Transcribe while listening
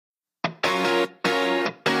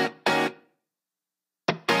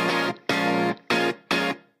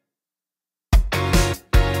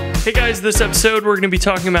Hey guys, this episode we're going to be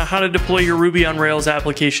talking about how to deploy your Ruby on Rails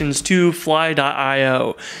applications to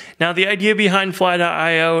Fly.io. Now the idea behind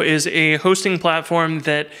Fly.io is a hosting platform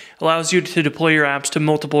that allows you to deploy your apps to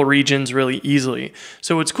multiple regions really easily.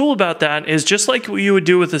 So what's cool about that is just like what you would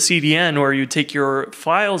do with a CDN, where you take your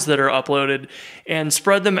files that are uploaded and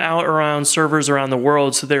spread them out around servers around the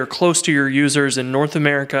world so they're close to your users in North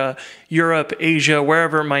America, Europe, Asia,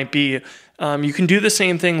 wherever it might be. You can do the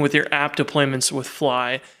same thing with your app deployments with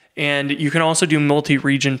Fly. And you can also do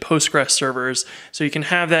multi-region Postgres servers. So you can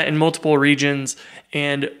have that in multiple regions,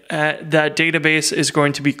 and that database is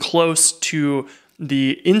going to be close to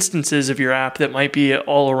the instances of your app that might be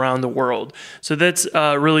all around the world. So that's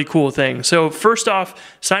a really cool thing. So first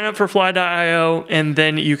off, sign up for Fly.io, and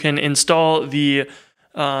then you can install the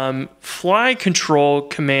fly control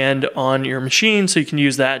command on your machine, so you can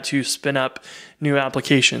use that to spin up new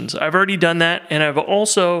applications. I've already done that, and I've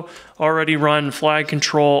also already run fly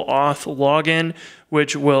control auth login,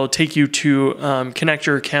 which will take you to connect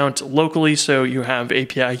your account locally, so you have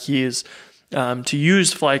API keys to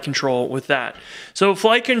use fly control with that. So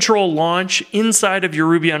fly control launch inside of your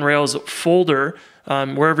Ruby on Rails folder,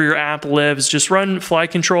 wherever your app lives, just run fly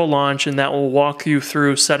control launch, and that will walk you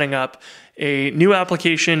through setting up a new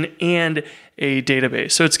application and a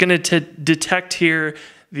database. So it's going to detect here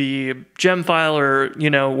the gem file, or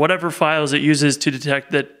whatever files it uses to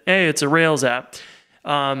detect that, hey, it's a Rails app.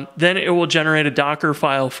 Then it will generate a Docker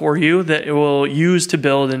file for you that it will use to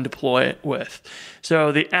build and deploy it with.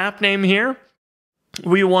 So the app name here,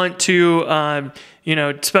 we want to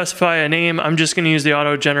specify a name. I'm just going to use the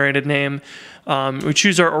auto-generated name. We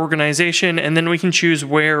choose our organization, and then we can choose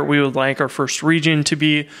where we would like our first region to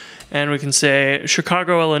be. And we can say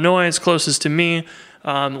Chicago, Illinois is closest to me.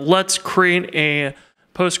 Let's create a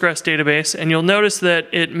Postgres database, and you'll notice that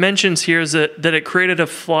it mentions here that it created a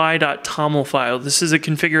fly.toml file. This is a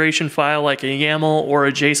configuration file like a YAML or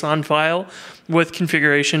a JSON file with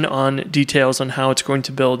configuration on details on how it's going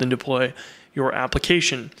to build and deploy your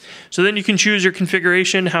application. So then you can choose your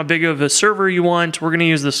configuration, how big of a server you want. We're going to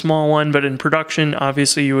use the small one, but in production,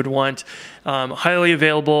 obviously you would want highly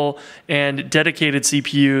available and dedicated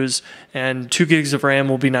CPUs, and 2 gigs of RAM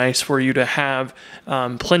will be nice for you to have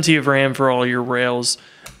plenty of RAM for all your Rails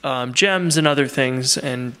gems and other things,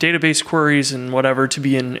 and database queries and whatever to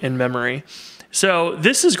be in memory. So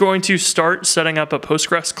this is going to start setting up a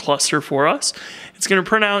Postgres cluster for us. It's going to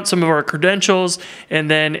print out some of our credentials, and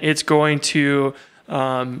then it's going to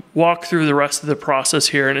walk through the rest of the process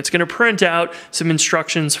here, and it's going to print out some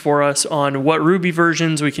instructions for us on what Ruby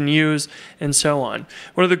versions we can use and so on.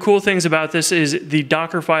 One of the cool things about this is the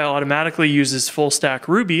Docker file automatically uses full stack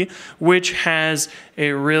Ruby, which has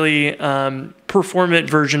a really performant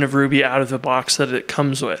version of Ruby out of the box that it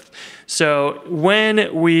comes with. So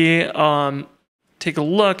when we take a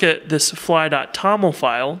look at this fly.toml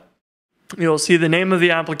file, you'll see the name of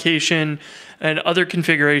the application and other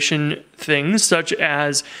configuration things, such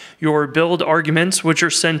as your build arguments, which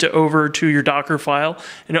are sent over to your Docker file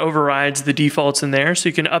and overrides the defaults in there. So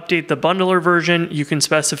you can update the bundler version. You can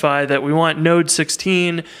specify that we want Node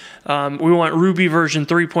 16, we want Ruby version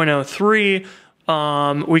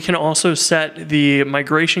 3.03. We can also set the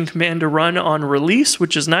migration command to run on release,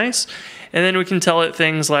 which is nice. And then we can tell it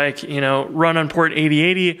things like, run on port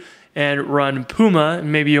 8080 and run Puma.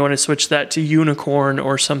 And maybe you want to switch that to Unicorn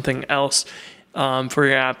or something else for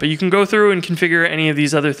your app. But you can go through and configure any of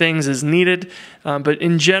these other things as needed. But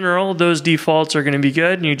in general, those defaults are going to be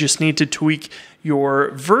good. And you just need to tweak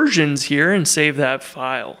your versions here and save that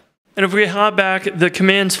file. And if we hop back, the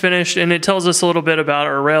command's finished, and it tells us a little bit about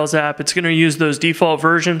our Rails app. It's going to use those default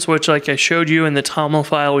versions, which, like I showed you in the toml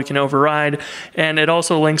file, we can override. And it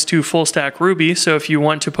also links to full stack Ruby. So if you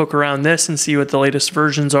want to poke around this and see what the latest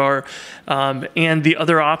versions are, and the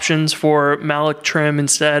other options for malloc trim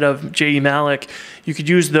instead of jemalloc, you could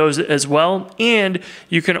use those as well. And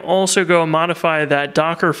you can also go modify that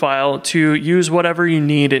Docker file to use whatever you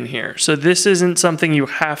need in here. So this isn't something you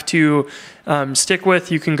have to stick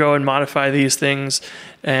with. You can go and modify these things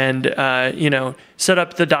and set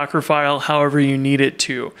up the Docker file however you need it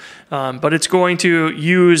to. But it's going to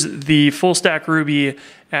use the full stack Ruby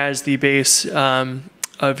as the base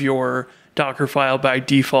of your Docker file by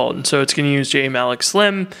default. And so it's going to use jemalloc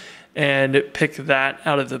slim and pick that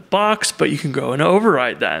out of the box, but you can go and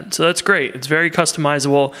override that. So that's great. It's very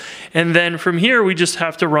customizable. And then from here, we just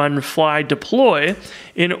have to run fly deploy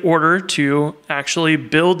in order to actually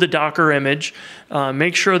build the Docker image,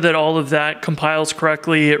 make sure that all of that compiles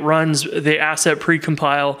correctly. It runs the asset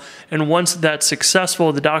pre-compile, and once that's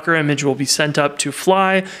successful, the Docker image will be sent up to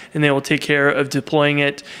Fly, and they will take care of deploying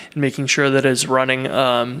it and making sure that it's running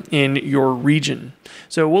in your region.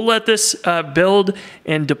 So we'll let this build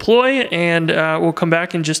and deploy, and we'll come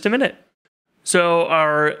back in just a minute. So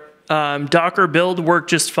our Docker build worked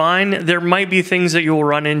just fine. There might be things that you'll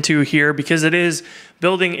run into here because it is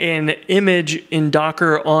building an image in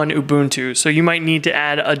Docker on Ubuntu. So you might need to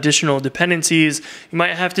add additional dependencies. You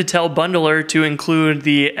might have to tell Bundler to include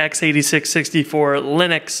the x86-64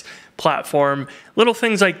 Linux platform. Little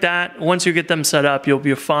things like that. Once you get them set up, you'll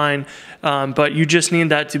be fine. But you just need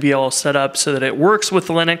that to be all set up so that it works with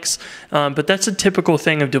Linux. But that's a typical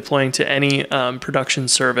thing of deploying to any production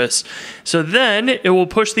service. So then it will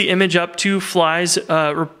push the image up to Fly's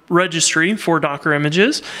registry for Docker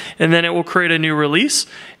images, and then it will create a new release,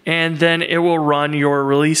 and then it will run your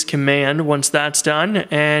release command once that's done,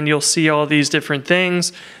 and you'll see all these different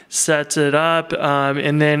things, sets it up,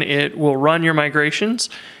 and then it will run your migrations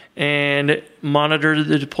and monitor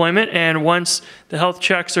the deployment. And once the health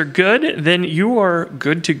checks are good, then you are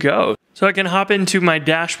good to go. So I can hop into my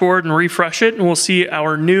dashboard and refresh it, and we'll see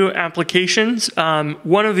our new applications.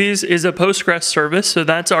 One of these is a Postgres service, so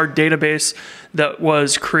that's our database that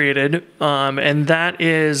was created, and that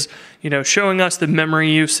is, showing us the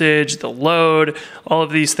memory usage, the load, all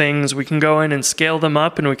of these things. We can go in and scale them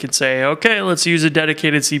up, and we can say, okay, let's use a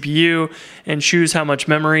dedicated CPU and choose how much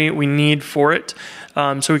memory we need for it.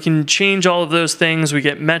 So we can change all of those things. We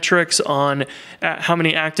get metrics on how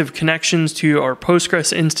many active connections to our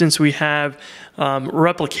Postgres instance we have,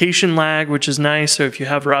 replication lag, which is nice. So if you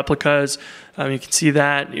have replicas, you can see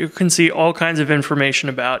that. You can see all kinds of information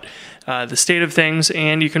about the state of things,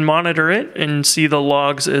 and you can monitor it and see the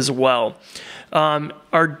logs as well.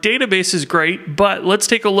 Our database is great, but let's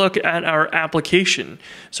take a look at our application.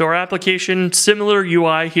 So our application, similar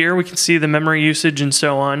UI here, we can see the memory usage and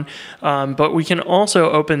so on, but we can also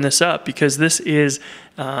open this up because this is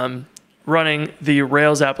running the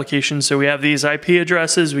Rails application. So we have these IP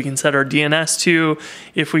addresses we can set our DNS to.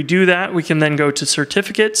 If we do that, we can then go to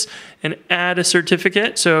certificates and add a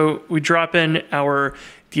certificate. So we drop in our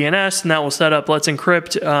DNS, and that will set up Let's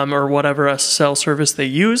Encrypt or whatever SSL service they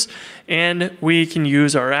use, and we can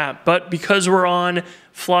use our app. But because we're on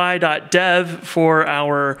fly.dev for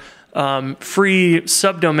our free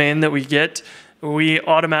subdomain that we get, we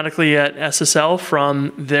automatically get SSL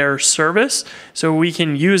from their service. So we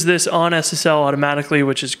can use this on SSL automatically,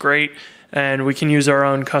 which is great, and we can use our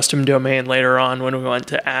own custom domain later on when we want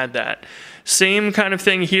to add that. Same kind of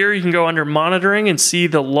thing here. You can go under monitoring and see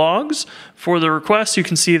the logs for the request. You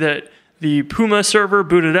can see that the Puma server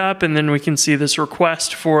booted up, and then we can see this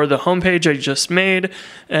request for the homepage I just made,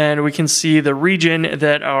 and we can see the region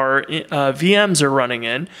that our VMs are running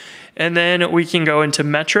in. And then we can go into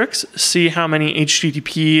metrics, see how many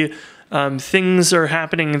HTTP things are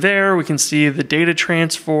happening there. We can see the data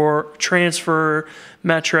transfer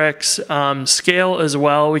metrics, scale as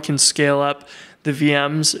well. We can scale up the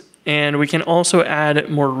VMs, and we can also add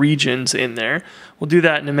more regions in there. We'll do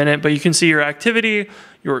that in a minute, but you can see your activity,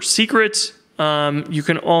 your secrets. You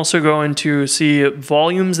can also go into see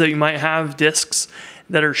volumes that you might have, disks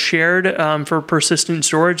that are shared for persistent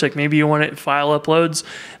storage, like maybe you want it file uploads,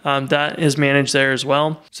 that is managed there as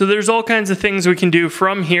well. So there's all kinds of things we can do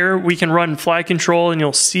from here. We can run fly control, and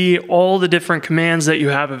you'll see all the different commands that you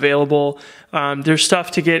have available. There's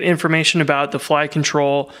stuff to get information about the fly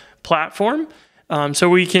control platform. So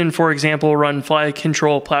we can, for example, run fly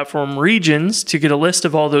control platform regions to get a list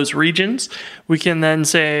of all those regions. We can then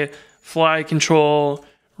say fly control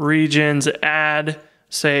regions add,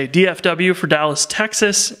 say DFW for Dallas,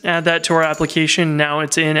 Texas, add that to our application. Now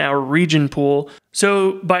it's in our region pool.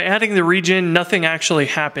 So by adding the region, nothing actually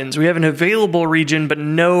happens. We have an available region, but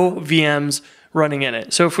no VMs running in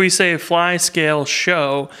it. So if we say fly scale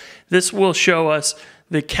show, this will show us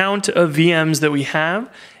the count of VMs that we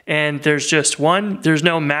have, and there's just one. There's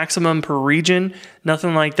no maximum per region,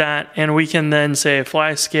 nothing like that. And we can then say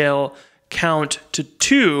fly scale count to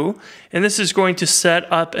 2, and this is going to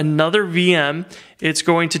set up another VM. It's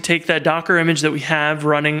going to take that Docker image that we have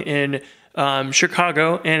running in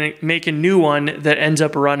Chicago and make a new one that ends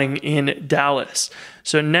up running in Dallas.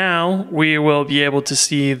 So now we will be able to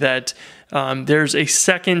see that there's a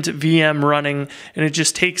second VM running, and it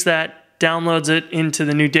just takes that, downloads it into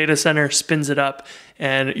the new data center, spins it up,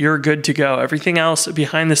 and you're good to go. Everything else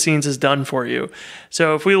behind the scenes is done for you.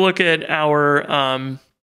 So if we look at our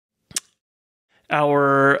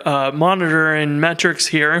monitor and metrics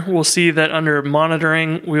here, we'll see that under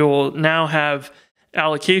monitoring, we will now have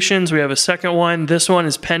allocations. We have a second one. This one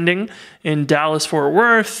is pending in Dallas-Fort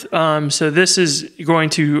Worth. So this is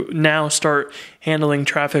going to now start handling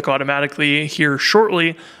traffic automatically here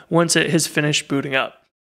shortly once it has finished booting up.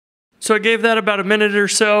 So I gave that about a minute or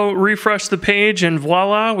so, refresh the page, and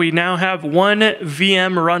voila, we now have one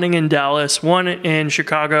VM running in Dallas, one in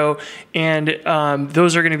Chicago, and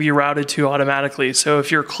those are going to be routed to automatically. So if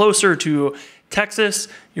you're closer to Texas,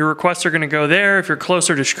 your requests are going to go there. If you're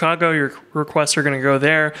closer to Chicago, your requests are going to go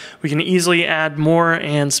there. We can easily add more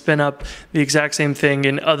and spin up the exact same thing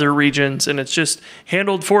in other regions, and it's just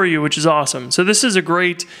handled for you, which is awesome. So this is a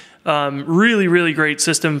great really great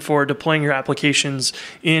system for deploying your applications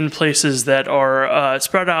in places that are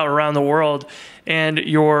spread out around the world. And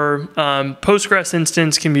your Postgres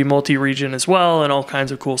instance can be multi-region as well, and all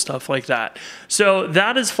kinds of cool stuff like that. So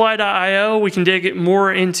that is Fly.io. We can dig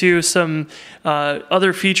more into some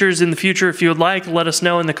other features in the future if you would like. Let us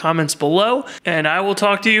know in the comments below, and I will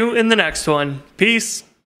talk to you in the next one. Peace.